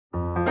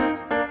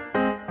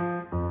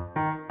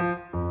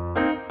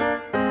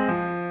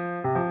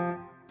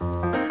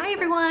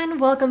everyone,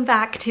 welcome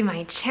back to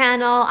my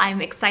channel.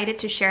 I'm excited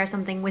to share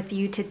something with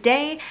you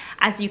today.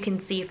 As you can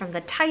see from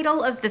the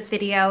title of this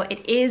video,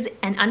 it is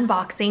an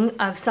unboxing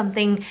of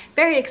something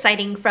very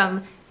exciting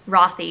from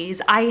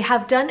Rothy's. I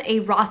have done a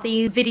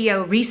Rothy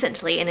video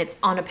recently and it's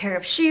on a pair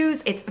of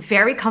shoes. It's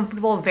very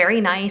comfortable, very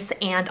nice,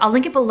 and I'll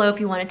link it below if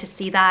you wanted to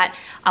see that.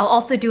 I'll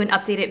also do an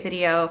updated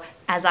video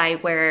as I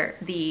wear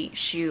the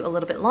shoe a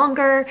little bit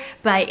longer,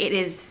 but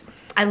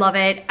I love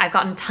it. I've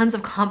gotten tons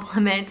of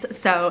compliments.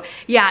 So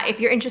yeah, if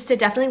you're interested,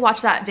 definitely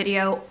watch that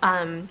video.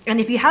 And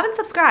if you haven't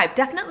subscribed,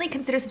 definitely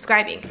consider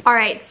subscribing. All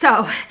right,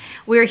 so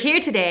we're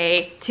here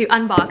today to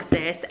unbox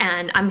this,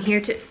 and I'm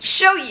here to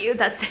show you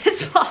that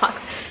this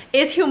box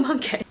is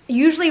humongous.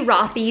 Usually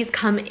Rothy's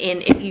come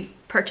in, if you've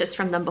purchased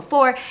from them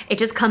before, it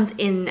just comes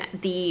in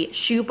the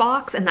shoe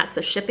box, and that's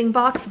the shipping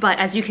box. But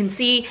as you can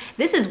see,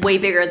 this is way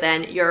bigger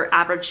than your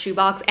average shoe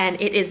box,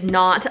 and it is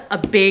not a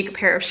big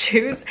pair of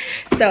shoes.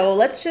 So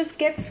let's just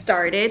get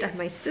started. I have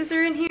my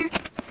scissor in here.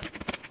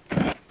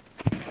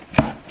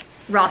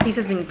 Rothy's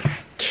has been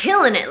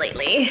killing it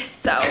lately.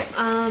 So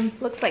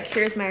looks like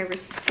here's my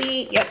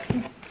receipt. Yep.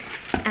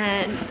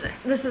 And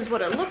this is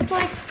what it looks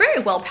like.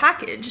 Very well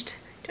packaged.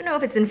 Don't know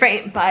if it's in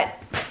frame, but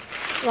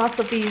lots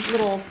of these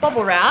little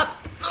bubble wraps.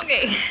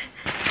 Okay,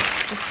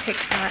 just take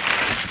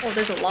that. Oh,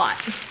 there's a lot.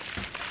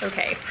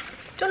 Okay,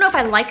 don't know if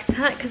I like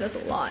that because that's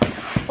a lot.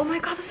 Oh my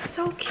god, this is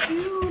so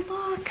cute.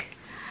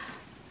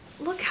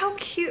 Look how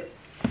cute.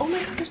 Oh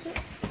my god,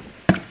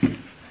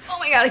 oh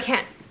my god, I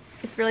can't.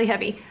 It's really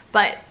heavy,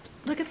 but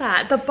look at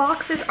that. The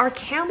boxes are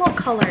camel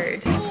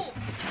colored.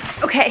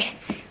 Okay,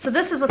 so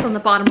this is what's on the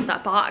bottom of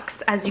that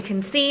box. As you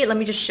can see, let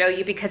me just show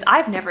you because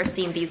I've never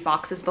seen these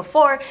boxes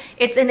before.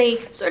 It's in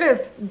a sort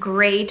of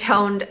gray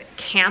toned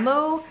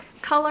camo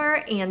color,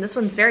 and this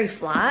one's very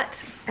flat.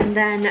 And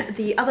then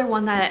the other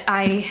one that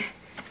I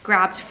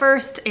grabbed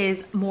first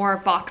is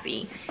more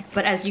boxy,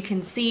 but as you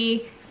can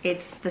see,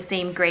 it's the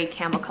same gray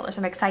camo color, so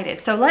I'm excited.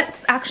 So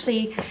let's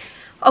actually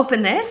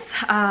open this.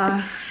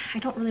 I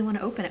don't really want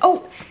to open it.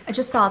 Oh, I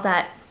just saw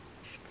that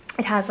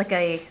it has like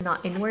a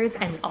knot inwards,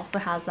 and it also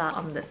has that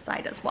on this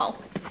side as well.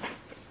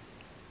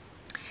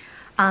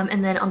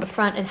 And then on the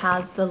front it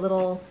has the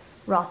little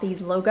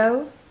Rothy's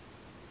logo.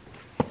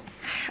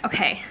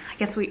 Okay, I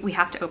guess we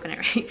have to open it,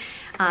 right?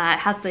 It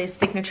has the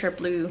signature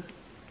blue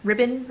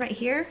ribbon right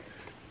here.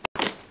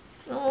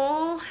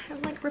 Oh, I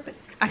like ribbon.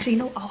 Actually,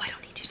 no, oh, I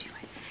don't need to do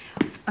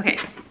it. Okay,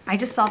 I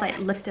just saw that it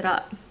lifted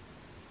up.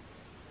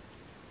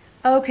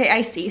 Okay,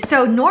 I see.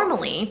 So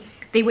normally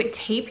they would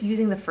tape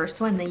using the first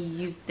one, then you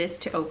use this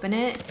to open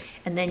it,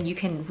 and then you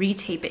can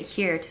retape it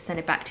here to send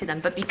it back to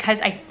them. But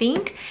because I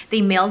think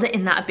they mailed it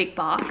in that big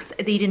box,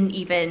 they didn't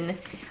even,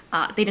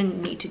 they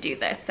didn't need to do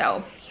this.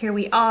 So here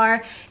we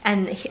are,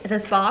 and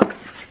this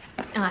box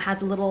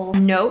has a little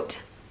note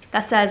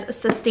that says,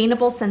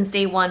 "Sustainable since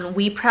day one.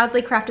 We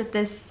proudly crafted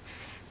this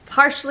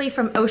partially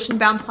from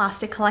ocean-bound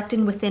plastic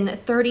collected within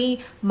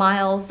 30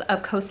 miles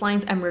of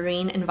coastlines and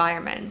marine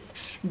environments.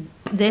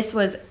 This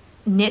was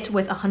knit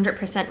with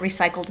 100%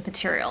 recycled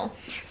material."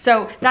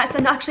 So that's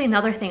actually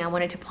another thing I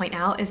wanted to point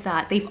out, is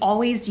that they've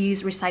always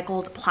used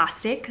recycled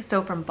plastic,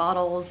 so from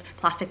bottles,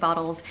 plastic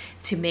bottles,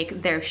 to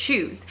make their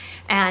shoes.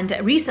 And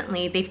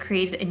recently they've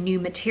created a new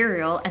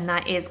material, and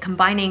that is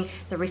combining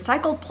the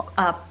recycled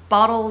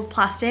bottles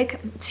plastic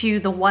to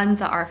the ones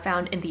that are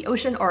found in the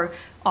ocean or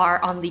are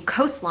on the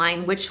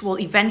coastline, which will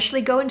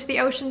eventually go into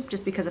the ocean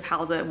just because of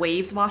how the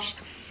waves wash.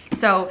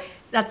 So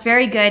that's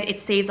very good.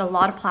 It saves a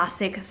lot of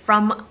plastic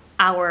from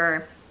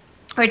or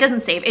it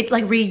doesn't save, it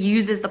like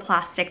reuses the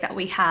plastic that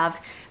we have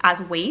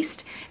as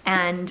waste,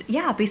 and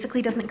yeah,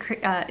 basically doesn't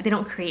they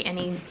don't create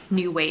any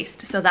new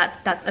waste. So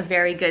that's a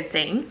very good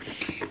thing.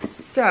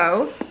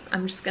 So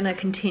I'm just gonna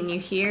continue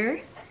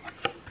here.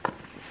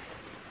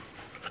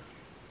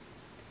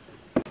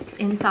 So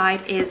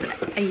inside is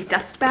a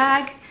dust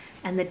bag,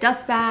 and the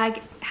dust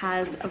bag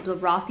has the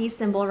Rothy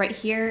symbol right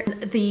here.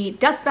 The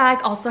dust bag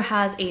also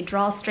has a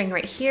drawstring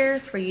right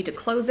here for you to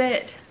close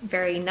it.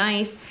 Very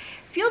nice.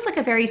 Feels like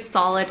a very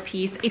solid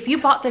piece. If you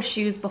bought the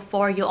shoes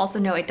before, you'll also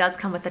know it does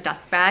come with the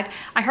dust bag.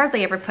 I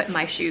hardly ever put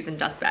my shoes in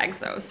dust bags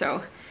though,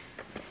 so.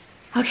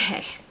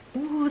 Okay.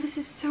 Ooh, this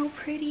is so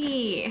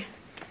pretty.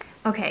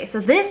 Okay, so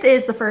this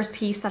is the first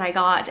piece that I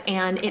got,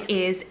 and it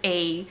is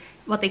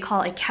what they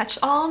call a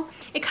catch-all.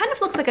 It kind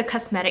of looks like a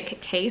cosmetic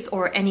case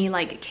or any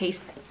like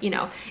case, you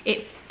know.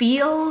 It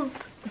feels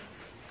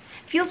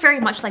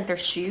very much like their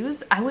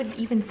shoes. I would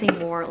even say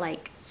more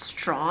like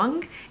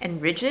strong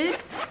and rigid.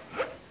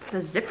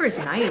 The zipper is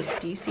nice.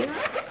 Do you see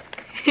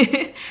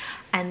that?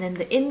 And then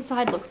the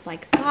inside looks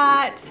like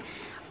that.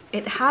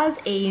 It has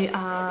a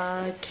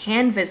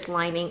canvas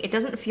lining. It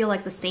doesn't feel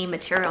like the same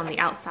material on the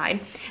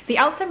outside. The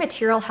outside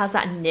material has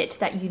that knit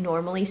that you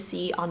normally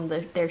see on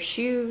their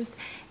shoes,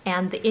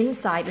 and the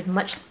inside is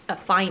much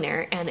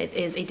finer, and it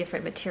is a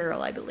different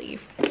material, I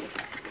believe.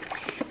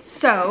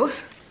 So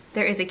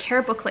there is a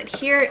care booklet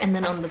here, and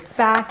then on the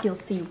back you'll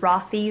see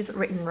Rothy's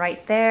written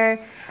right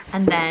there.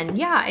 And then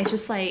yeah, it's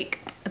just like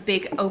a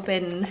big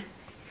open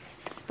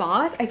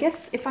spot. I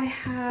guess if I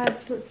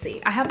had, let's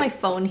see, I have my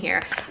phone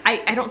here.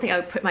 I don't think I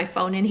would put my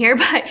phone in here,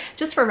 but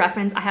just for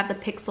reference, I have the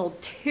Pixel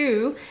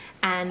 2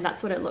 and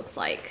that's what it looks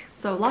like.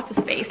 So lots of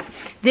space.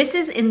 This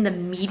is in the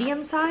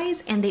medium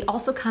size and they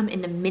also come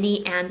in a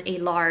mini and a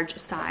large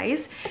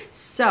size.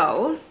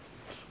 So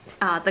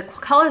the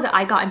color that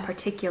I got in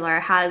particular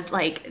has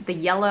like the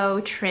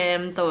yellow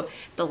trim, the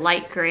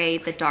light gray,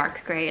 the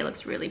dark gray. It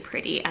looks really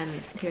pretty.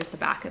 And here's the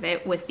back of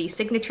it with the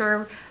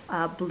signature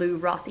blue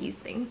Rothy's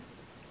thing.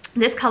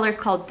 This color is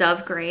called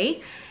Dove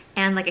Gray.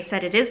 And like I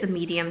said, it is the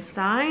medium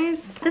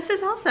size. This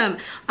is awesome.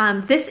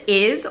 This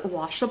is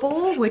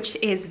washable, which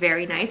is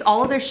very nice.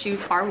 All of their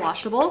shoes are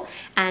washable.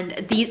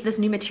 And this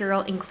new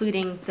material,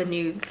 including the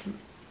new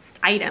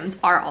items,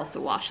 are also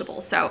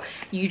washable. So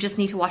you just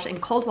need to wash it in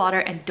cold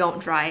water and don't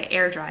dry it,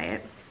 air dry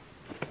it.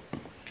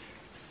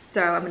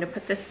 So I'm gonna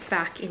put this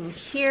back in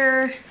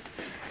here.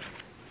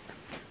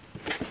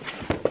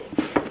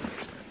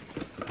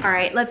 All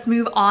right, let's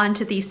move on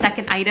to the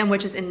second item,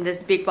 which is in this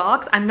big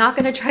box. I'm not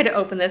gonna try to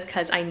open this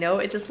because I know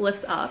it just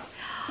lifts up.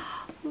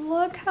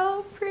 Look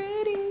how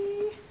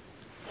pretty.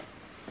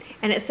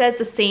 And it says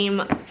the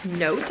same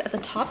note at the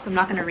top, so I'm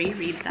not gonna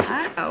reread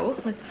that. Oh,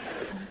 let's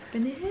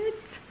open it.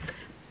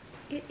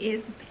 It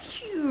is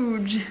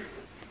huge.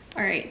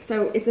 All right,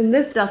 so it's in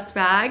this dust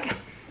bag.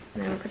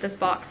 And I'm gonna put this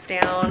box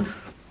down.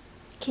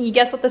 Can you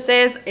guess what this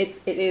is?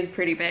 It is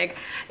pretty big.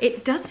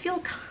 It does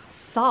feel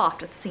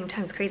soft at the same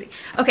time. It's crazy.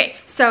 Okay,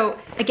 so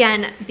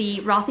again, the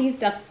Rothy's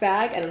dust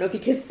bag. I don't know if you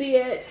can see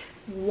it.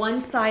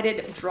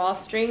 One-sided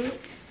drawstring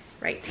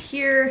right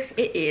here.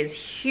 It is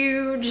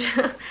huge.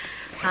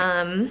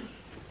 All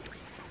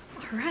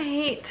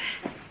right.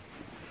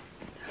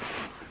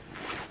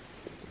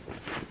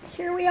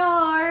 Here we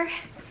are.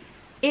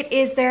 It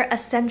is their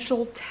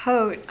essential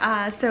tote.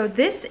 So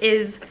this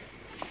is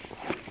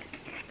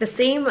the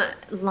same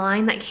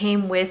line that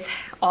came with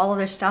all of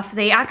their stuff.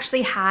 They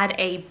actually had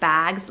a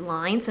bags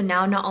line. So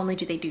now not only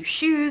do they do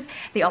shoes,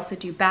 they also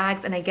do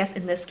bags, and I guess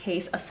in this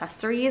case,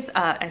 accessories,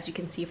 as you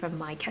can see from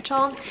my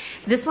catch-all.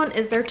 This one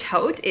is their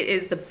tote. It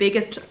is the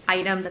biggest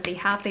item that they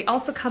have. They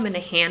also come in a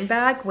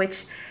handbag,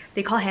 which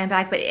they call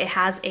handbag, but it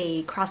has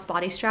a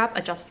crossbody strap,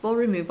 adjustable,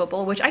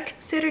 removable, which I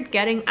considered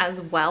getting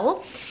as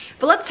well.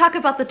 But let's talk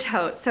about the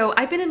tote. So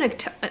I've been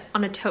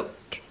on a tote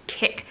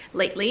kick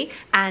lately,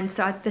 and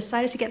so I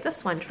decided to get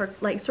this one for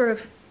like sort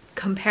of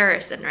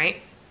comparison, right?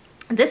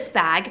 This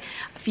bag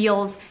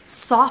feels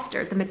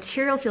softer. The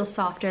material feels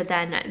softer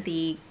than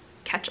the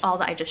catch-all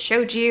that I just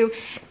showed you.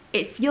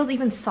 It feels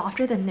even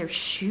softer than their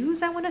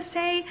shoes, I want to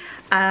say.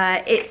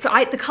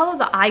 The color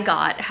that I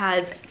got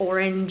has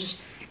orange-ish,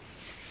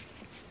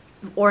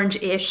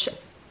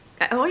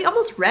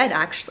 almost red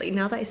actually,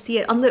 now that I see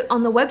it. On the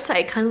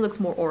website, it kind of looks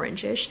more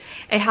orangish.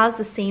 It has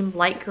the same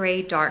light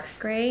gray, dark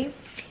gray,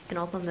 and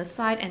also on this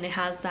side, and it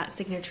has that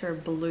signature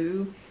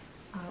blue,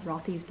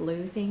 Rothy's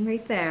blue thing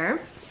right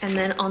there. And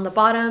then on the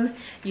bottom,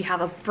 you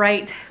have a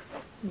bright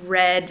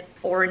red,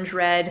 orange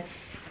red,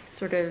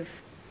 sort of,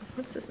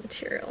 what's this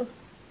material?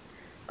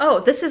 Oh,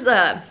 this is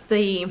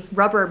the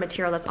rubber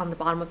material that's on the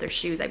bottom of their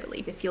shoes, I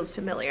believe. It feels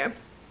familiar.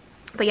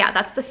 But yeah,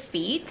 that's the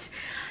feet.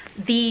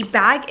 The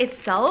bag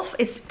itself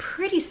is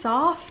pretty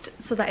soft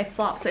so that it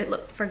flops. So it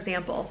look, for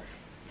example,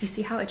 you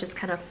see how it just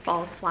kind of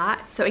falls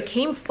flat? So it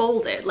came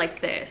folded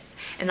like this,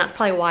 and that's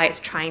probably why it's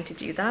trying to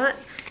do that.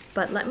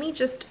 But let me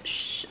just,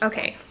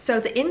 okay, so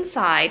the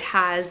inside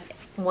has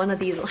one of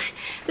these,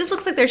 this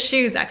looks like their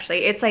shoes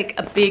actually. It's like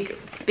a big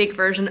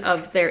version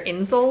of their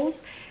insoles.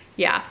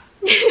 Yeah,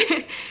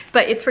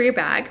 but it's for your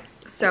bag.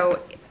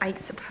 So I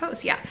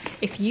suppose, yeah,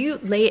 if you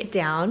lay it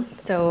down,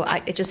 so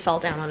it just fell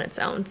down on its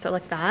own. So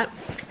like that,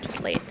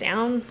 just lay it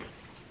down.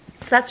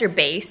 So that's your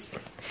base.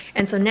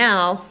 And so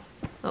now,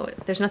 oh,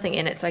 there's nothing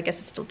in it, so I guess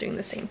it's still doing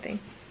the same thing.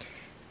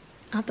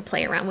 I'll have to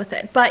play around with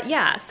it. But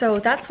yeah, so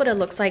that's what it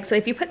looks like. So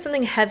if you put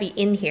something heavy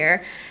in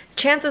here,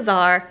 chances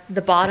are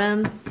the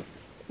bottom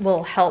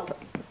will help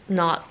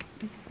not,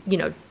 you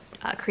know,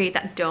 create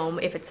that dome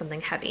if it's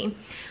something heavy.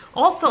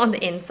 Also on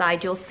the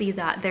inside, you'll see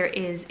that there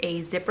is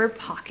a zipper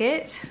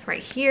pocket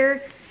right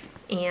here.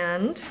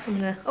 And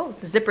oh,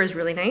 the zipper is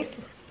really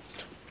nice.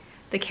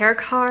 The care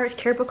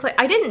booklet.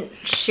 I didn't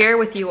share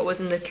with you what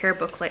was in the care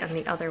booklet on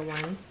the other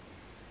one.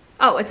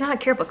 Oh, it's not a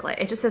care booklet.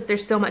 It just says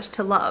there's so much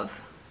to love.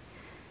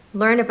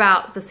 Learn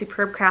about the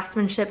superb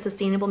craftsmanship,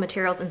 sustainable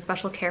materials, and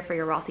special care for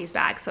your Rothy's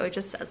bag. So it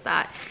just says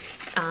that.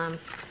 I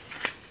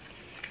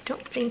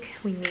don't think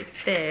we need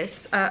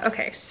this.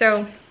 Okay,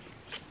 so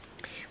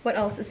what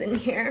else is in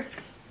here?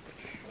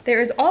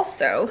 There is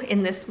also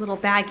in this little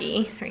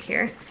baggie right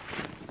here.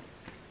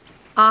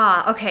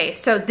 Okay,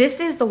 so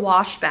this is the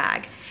wash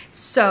bag.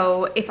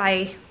 So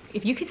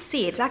if you could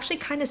see, it's actually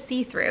kind of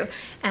see-through,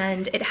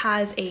 and it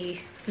has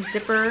a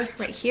zipper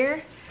right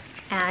here,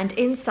 and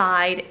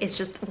inside is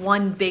just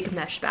one big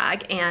mesh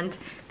bag. And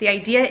the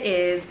idea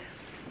is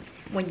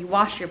when you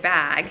wash your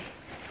bag,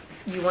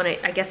 you want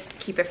to, I guess,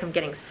 keep it from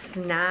getting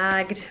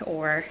snagged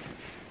or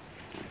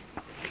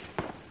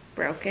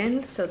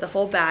broken, so the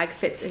whole bag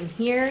fits in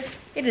here.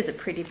 It is a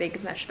pretty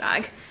big mesh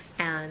bag,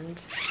 and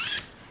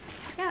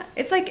yeah,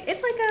 it's like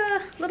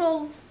a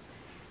little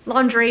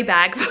lingerie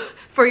bag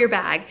for your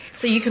bag,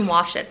 so you can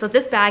wash it. So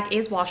this bag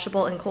is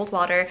washable in cold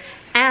water,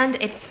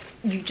 and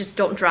you just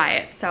don't dry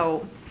it.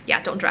 So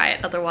yeah, don't dry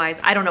it. Otherwise,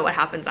 I don't know what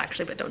happens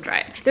actually, but don't dry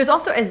it. There's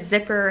also a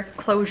zipper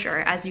closure,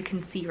 as you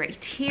can see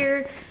right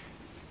here.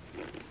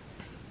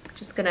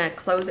 Just gonna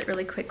close it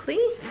really quickly.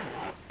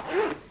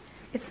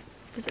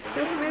 Does it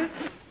feel smooth?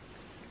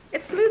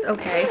 It's smooth,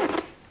 okay.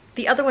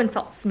 The other one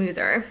felt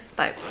smoother,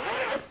 but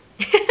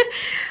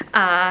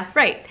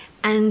right.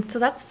 And so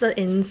that's the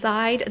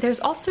inside. There's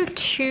also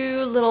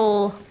two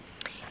little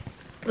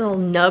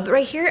nub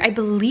right here. I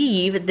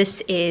believe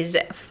this is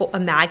for a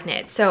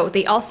magnet. So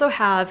they also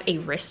have a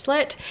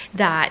wristlet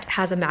that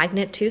has a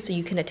magnet too, so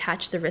you can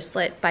attach the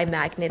wristlet by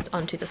magnets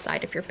onto the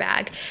side of your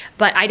bag.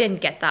 But I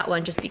didn't get that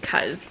one just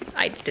because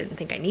I didn't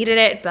think I needed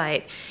it,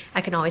 but I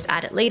can always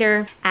add it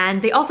later.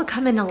 And they also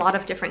come in a lot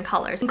of different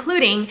colors,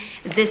 including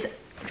this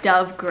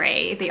dove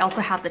gray. They also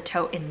have the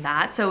tote in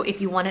that. So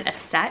if you wanted a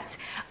set,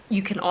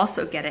 you can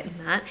also get it in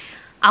that.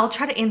 I'll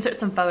try to insert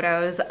some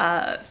photos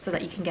so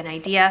that you can get an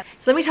idea.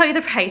 So let me tell you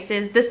the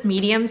prices. This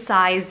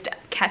medium-sized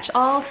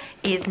catch-all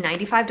is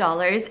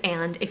 $95,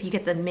 and if you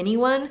get the mini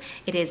one,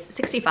 it is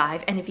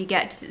 $65, and if you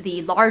get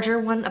the larger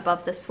one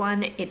above this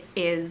one, it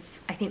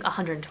is, I think,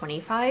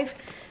 $125.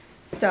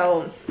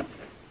 So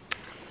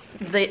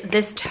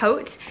this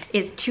tote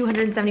is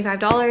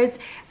 $275.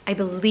 I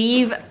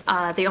believe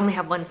they only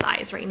have one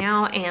size right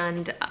now,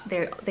 and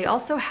they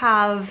also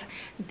have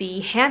the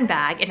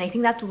handbag, and I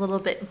think that's a little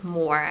bit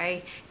more.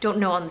 I don't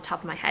know on the top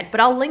of my head, but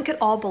I'll link it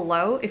all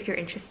below if you're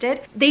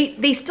interested.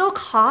 They still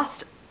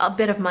cost a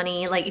bit of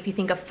money, like if you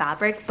think of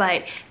fabric,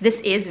 but this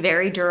is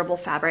very durable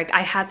fabric.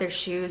 I had their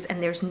shoes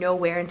and there's no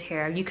wear and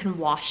tear. You can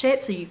wash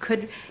it, so you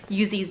could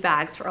use these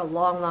bags for a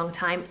long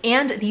time,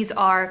 and these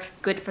are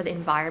good for the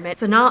environment.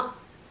 So not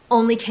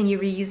only can you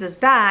reuse this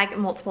bag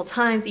multiple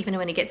times, even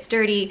when it gets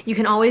dirty, you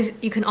can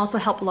also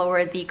help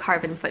lower the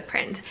carbon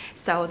footprint.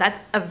 So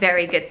that's a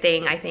very good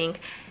thing, I think.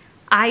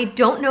 I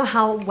don't know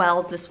how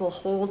well this will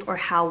hold or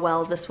how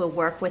well this will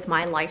work with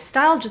my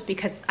lifestyle, just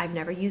because I've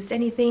never used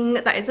anything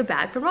that is a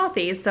bag from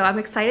Rothy. So I'm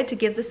excited to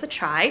give this a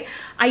try.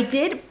 I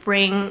did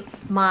bring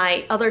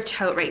my other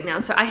tote right now.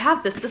 So I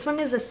have this. This one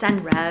is a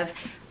Senreve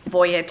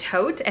Voya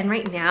tote. And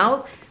right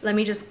now, let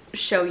me just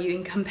show you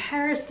in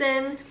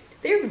comparison.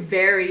 They're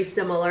very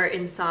similar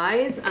in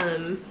size.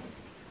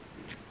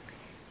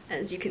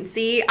 As you can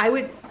see, I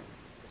would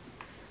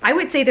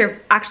say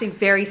they're actually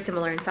very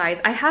similar in size.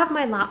 I have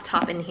my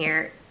laptop in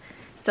here,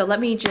 so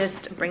let me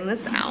just bring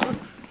this out.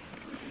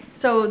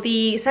 So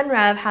the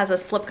Senreve has a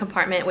slip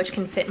compartment which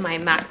can fit my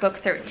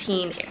MacBook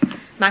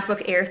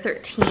Air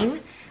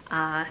 13.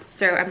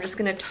 So I'm just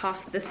gonna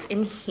toss this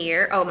in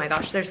here. Oh my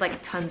gosh, there's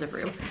like tons of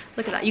room.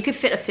 Look at that. You could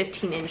fit a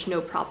 15-inch no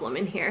problem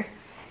in here.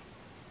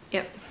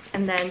 Yep.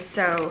 And then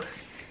so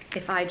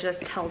if I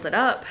just held it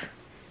up,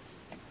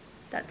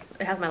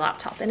 it has my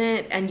laptop in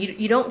it, and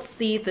you don't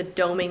see the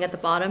doming at the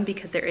bottom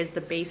because there is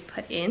the base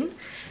put in.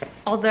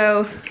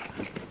 Although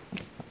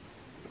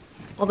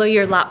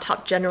your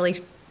laptop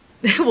generally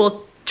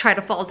will try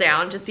to fall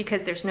down just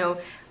because there's no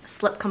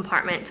slip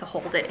compartment to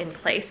hold it in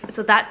place.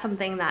 So that's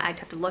something that I'd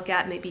have to look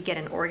at, maybe get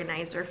an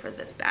organizer for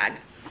this bag.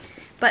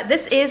 But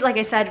this is, like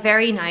I said,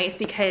 very nice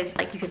because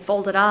like you can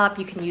fold it up,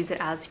 you can use it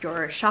as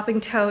your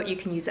shopping tote, you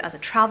can use it as a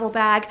travel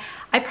bag.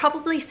 I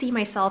probably see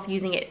myself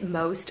using it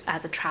most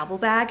as a travel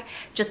bag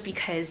just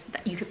because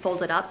you could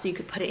fold it up so you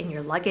could put it in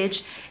your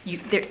luggage.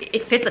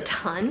 It fits a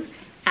ton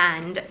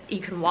and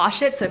you can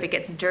wash it, so if it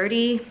gets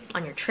dirty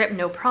on your trip,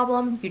 no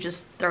problem. You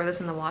just throw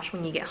this in the wash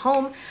when you get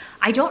home.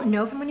 I don't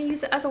know if I'm gonna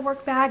use it as a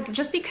work bag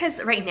just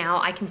because right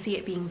now I can see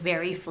it being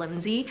very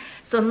flimsy.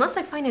 So unless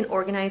I find an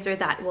organizer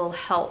that will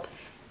help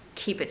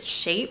keep its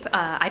shape,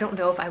 I don't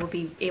know if I will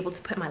be able to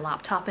put my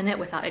laptop in it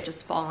without it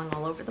just falling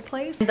all over the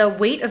place. The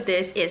weight of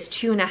this is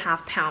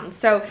 2.5 pounds,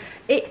 so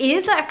it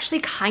is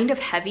actually kind of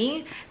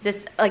heavy,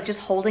 this like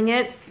just holding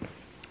it.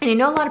 And I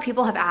know a lot of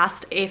people have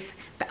asked if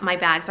my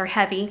bags are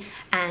heavy,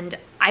 and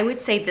I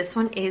would say this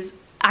one is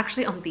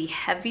actually on the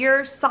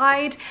heavier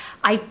side.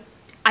 I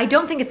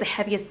don't think it's the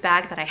heaviest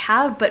bag that I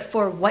have, but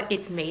for what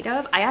it's made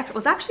of, I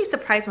was actually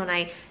surprised when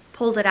I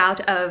pulled it out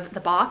of the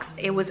box.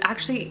 It was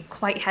actually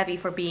quite heavy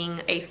for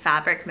being a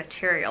fabric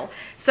material.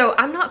 So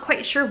I'm not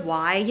quite sure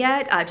why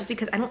yet, just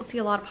because I don't see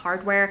a lot of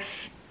hardware.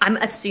 I'm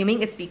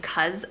assuming it's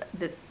because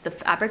the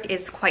fabric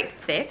is quite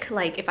thick.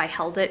 Like if I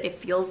held it, it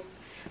feels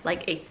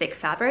like a thick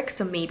fabric.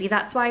 So maybe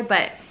that's why,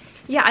 but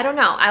yeah, I don't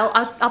know.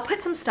 I'll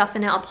put some stuff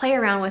in it, I'll play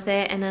around with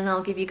it, and then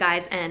I'll give you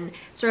guys an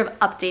sort of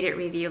updated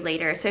review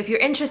later. So if you're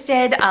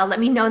interested, let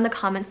me know in the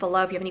comments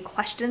below. If you have any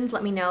questions,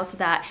 let me know so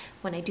that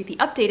when I do the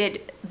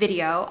updated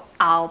video,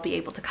 I'll be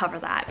able to cover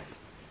that.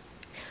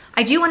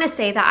 I do want to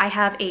say that I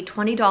have a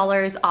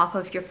 $20 off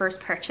of your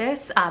first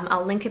purchase.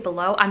 I'll link it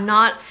below. I'm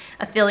not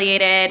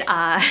affiliated,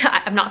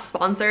 I'm not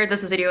sponsored.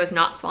 This video is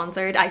not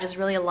sponsored. I just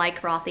really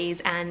like Rothy's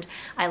and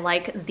I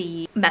like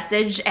the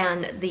message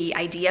and the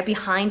idea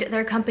behind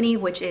their company,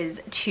 which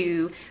is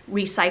to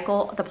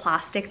recycle the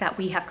plastic that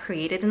we have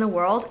created in the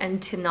world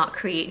and to not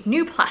create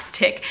new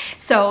plastic.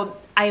 So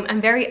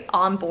I'm very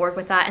on board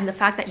with that, and the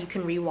fact that you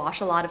can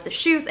rewash a lot of the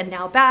shoes and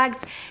now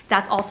bags,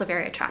 that's also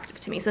very attractive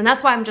to me. So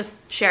that's why I'm just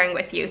sharing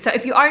with you. So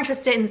if you are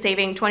interested in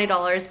saving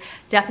 $20,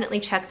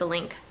 definitely check the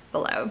link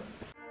below.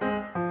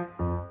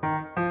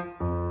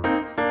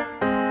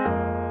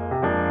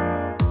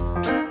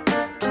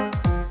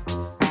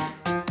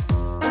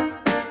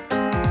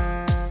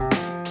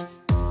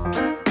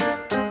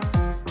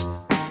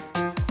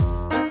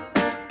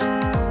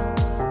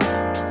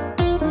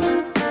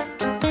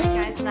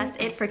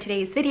 For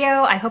today's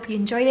video. I hope you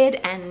enjoyed it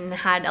and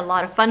had a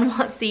lot of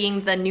fun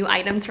seeing the new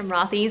items from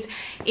Rothy's.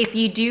 If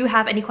you do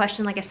have any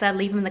question, like I said,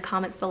 leave them in the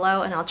comments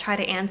below and I'll try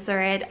to answer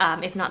it,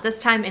 if not this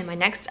time, in my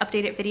next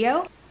updated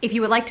video. If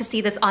you would like to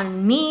see this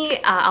on me,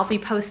 I'll be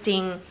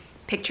posting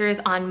pictures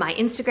on my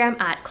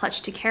Instagram at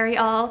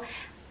clutch2carryall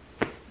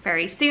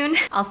very soon.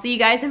 I'll see you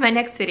guys in my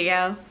next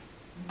video.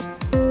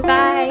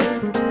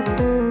 Bye!